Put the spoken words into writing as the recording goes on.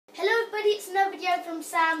from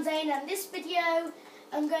Sam Zane, and this video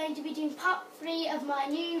I'm going to be doing part 3 of my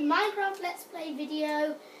new Minecraft Let's Play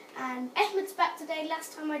video, and Ahmed's back today.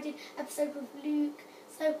 Last time I did episode with Luke.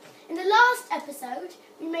 So in the last episode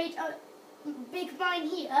we made a big mine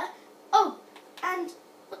here. Oh, and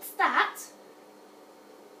what's that?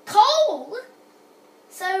 Coal!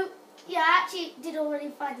 So yeah, I actually did already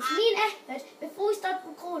find this. Me and Ahmed, before we started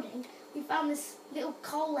recording, we found this little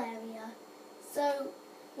coal area. So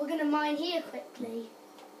we're going to mine here quickly.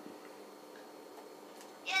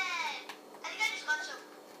 Yeah! I think I just got some.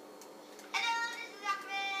 Hello, this is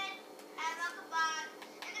Ahmed, and welcome back.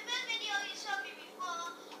 In the first video you saw me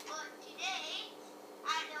before, but today,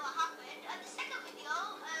 I know what happened. On the second video,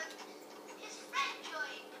 his friend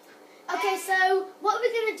joined. Okay, so what are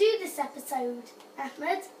we going to do this episode,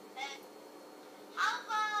 Ahmed? How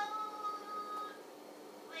about...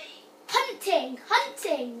 Wait. Hunting!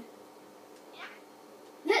 Yeah?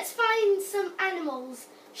 Let's find some animals.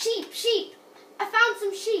 Sheep! I found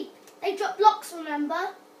some sheep. They drop blocks,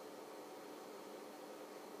 remember?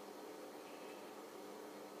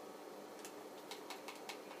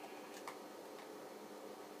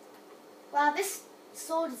 Wow, this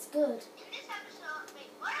sword is good. In this episode,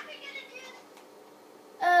 wait, what are we gonna do?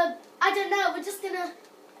 I don't know.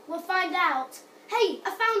 We'll find out. Hey, I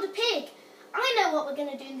found a pig. I know what we're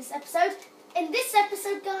going to do in this episode. In this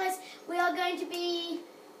episode, guys, we are going to be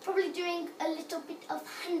probably doing a little bit of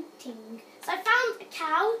hunting. So I found a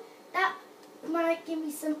cow that might give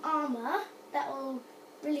me some armor. That will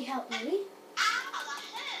really help me. Ow, that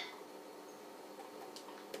hurt.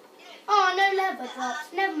 Oh, no leather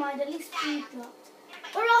dropped. Never mind, at least food dropped.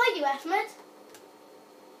 Where are you, Ahmed?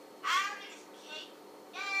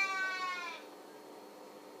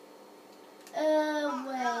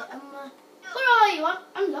 Where are you?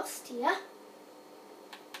 I'm lost here.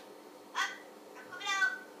 I'm coming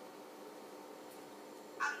out.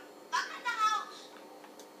 I'm back at the house.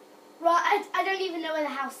 Right, I don't even know where the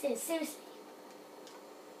house is, seriously.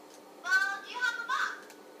 Well, do you have a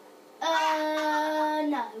map?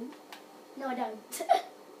 No. No, I don't.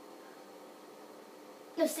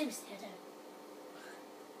 No, seriously, I don't.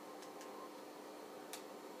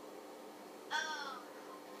 Oh,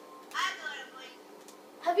 I know where I'm going.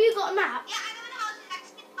 Have you got a map? Yeah, I know where the house is.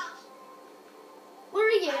 Next to the house. Where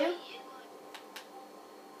are Where are you? you going?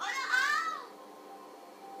 Oh, no, ow!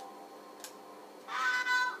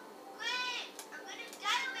 Ow! Quick! I'm going to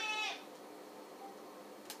die of it.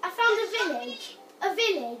 I found a village. A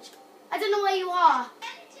village. I don't know where you are.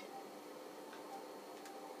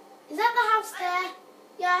 Is that the house there?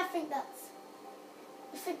 Yeah, I think that's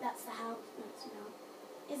the house. No, it's not.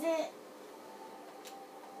 Is it?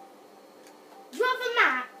 Do you have a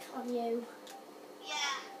map on you?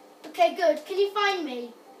 Yeah, Okay, good. Can you find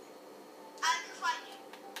me? I can find you.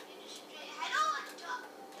 You just straight ahead. Oh, jump.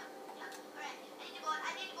 Alright, I need to go.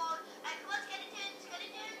 Alright, come on, skeletons.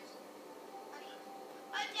 Okay.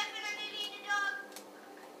 I definitely need a dog.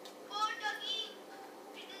 Poor doggy.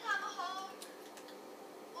 He doesn't have a home.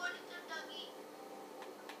 Poor little doggy.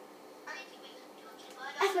 I need to make some torches.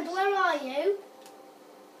 Ahmed, where are you?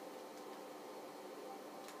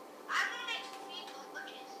 I'm gonna make some few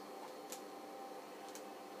torches.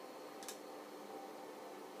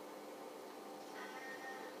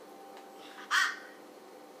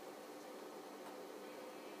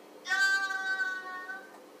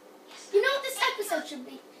 You know what this episode should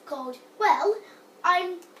be called? Well,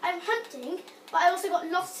 I'm hunting, but I also got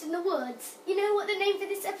lost in the woods. You know what the name for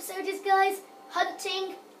this episode is, guys?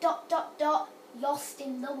 Hunting ... lost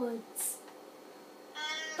in the woods.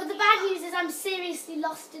 But the bad news is I'm seriously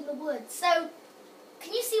lost in the woods. So,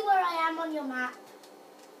 can you see where I am on your map?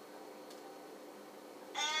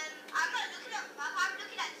 I'm not looking at the map. I'm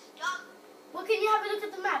looking at the dog. Well, can you have a look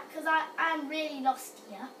at the map? Because I'm really lost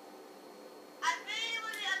here. I really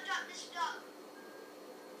want to adopt this dog.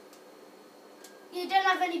 You don't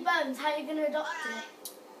have any bones. How are you going to adopt Alright.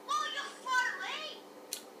 it? Oh, you're far away.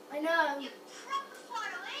 I know. You're proper far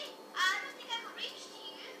away. I don't think I can reach to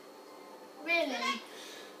you. Really?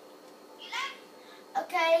 You like?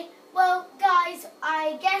 Okay, well, guys,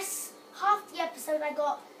 I guess half the episode I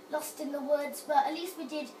got lost in the woods, but at least we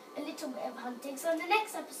did a little bit of hunting. So in the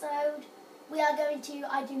next episode, we are going to,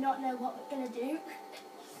 I do not know what we're going to do.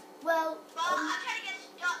 Well, I'm trying to get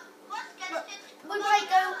stuck. What skeletons?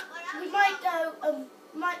 we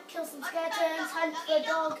might kill some skeletons, hunt for a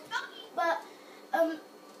dog, but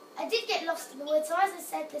I did get lost in the woods. So as I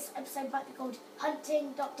said, this episode might be called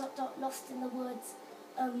Hunting ... Lost in the Woods.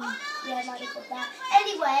 Yeah, I might have put that.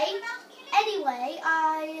 Anyway,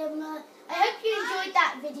 I hope you enjoyed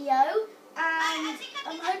that video, and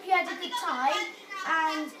hope you had a good time.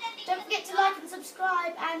 And don't forget to like and subscribe.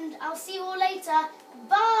 subscribe, and I'll see you all later.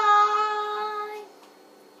 Bye!